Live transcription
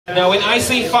Now when I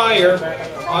say fire,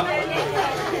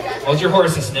 hold your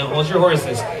horses now, hold your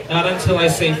horses. Not until I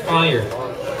say fire,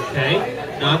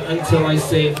 okay? Not until I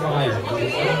say fire. I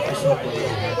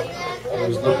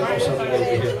was looking for something over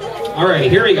here. Alright,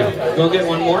 here we go. Go get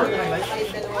one more.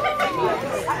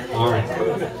 Alright.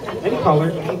 Any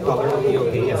color will be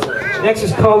okay, yes. Next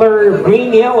is color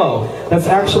green yellow. That's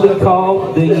actually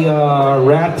called the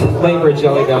rat flavored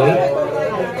Jelly Belly.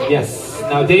 Yes.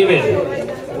 Now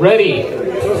David, ready,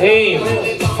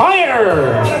 aim,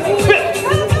 fire!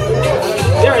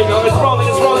 There you go, it's rolling,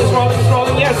 it's rolling, it's rolling, it's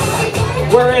rolling, yes!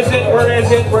 Where is it, where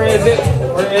is it, where is it,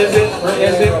 where is it, where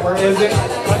is it, where is it?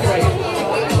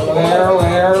 Where?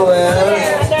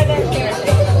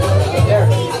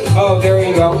 Oh, there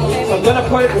you go. So I'm gonna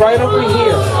put it right over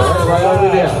here, right over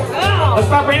there. Let's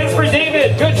clap our hands for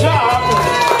David, good job!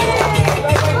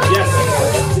 Yes.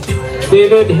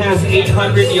 David has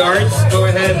 800 yards. Go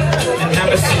ahead and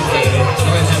have a seat, David. Go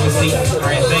ahead and have a seat. All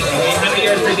right, thank you. 800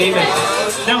 yards for David.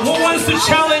 Now, who wants to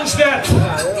challenge that?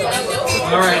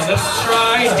 All right, let's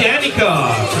try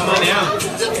Danica. Come on out.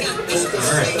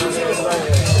 All right.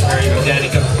 There you go,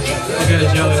 Danica. We got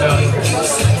a Jelly Belly.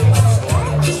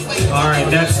 All right,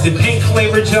 that's the pink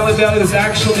flavored Jelly Belly. That's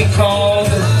actually called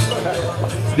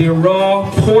the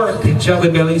raw pork Jelly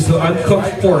Belly, so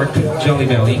uncooked pork Jelly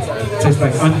Belly. Tastes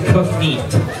like uncooked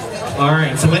meat.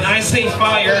 Alright, so when I say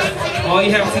fire, all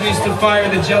you have to do is to fire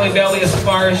the Jelly Belly as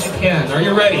far as you can. Are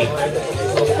you ready?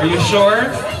 Are you sure?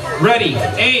 Ready,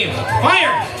 aim,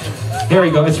 fire! There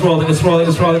we go, it's rolling, it's rolling,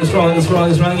 it's rolling, it's rolling, it's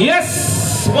rolling, it's rolling.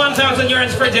 Yes! 1,000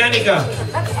 yards for Danica.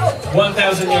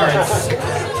 1,000 yards.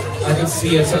 I can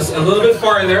see it, so it's a little bit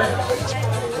farther.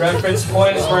 Reference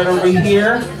point is right over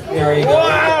here. There you go.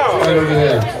 Wow! Right over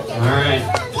there. Alright.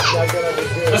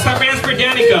 Let's have hands for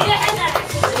Danica.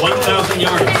 1,000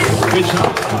 yards. Good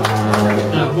job.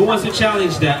 Now, who wants to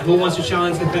challenge that? Who wants to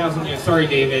challenge the 1,000 yards? Sorry,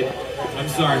 David. I'm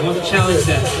sorry. Who wants to challenge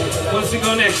that? Who wants to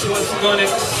go next? Who wants to go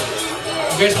next?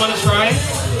 You guys want to try?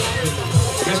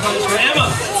 You guys want to try? Emma!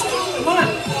 Come on!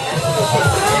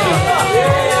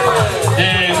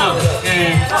 Emma!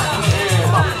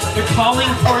 They're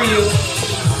calling for you.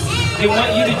 They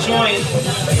want you to join.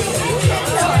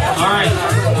 Alright.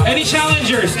 Any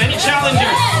challengers? Any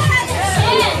challengers?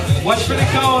 Watch for the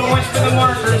cone, watch for the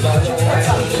markers.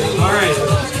 Alright.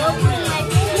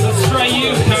 Let's try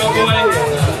you, cowboy.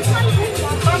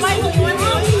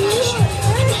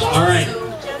 Alright.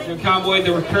 The cowboy,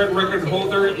 the current record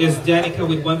holder is Danica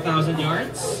with 1,000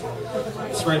 yards.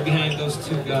 It's right behind those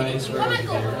two guys right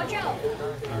over there.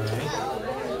 Alright.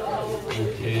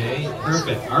 Okay,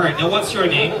 perfect. Alright, now what's your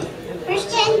name?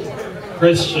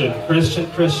 Christian.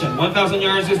 1,000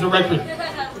 yards is the record.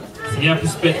 So you have to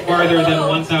spit farther than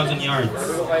 1,000 yards.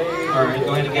 Alright,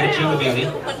 go ahead and get a Jelly Belly. Go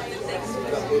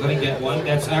ahead and get one.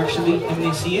 That's actually, can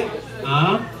they see it?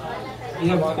 You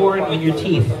have corn on your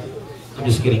teeth. I'm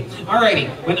just kidding. Alrighty,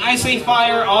 when I say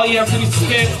fire, all you have to do is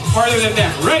spit farther than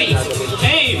that. Ready,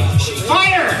 aim,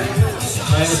 fire!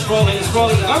 Alright, it's rolling, it's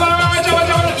rolling.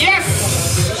 Yes!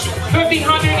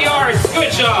 1,500 yards,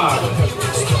 good job!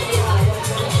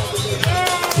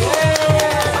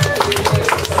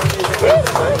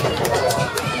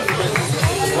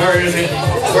 Where is it?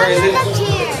 Where is it?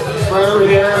 Right over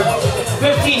there.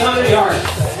 1,500 yards.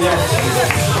 Yes.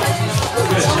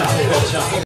 Good job. Good job.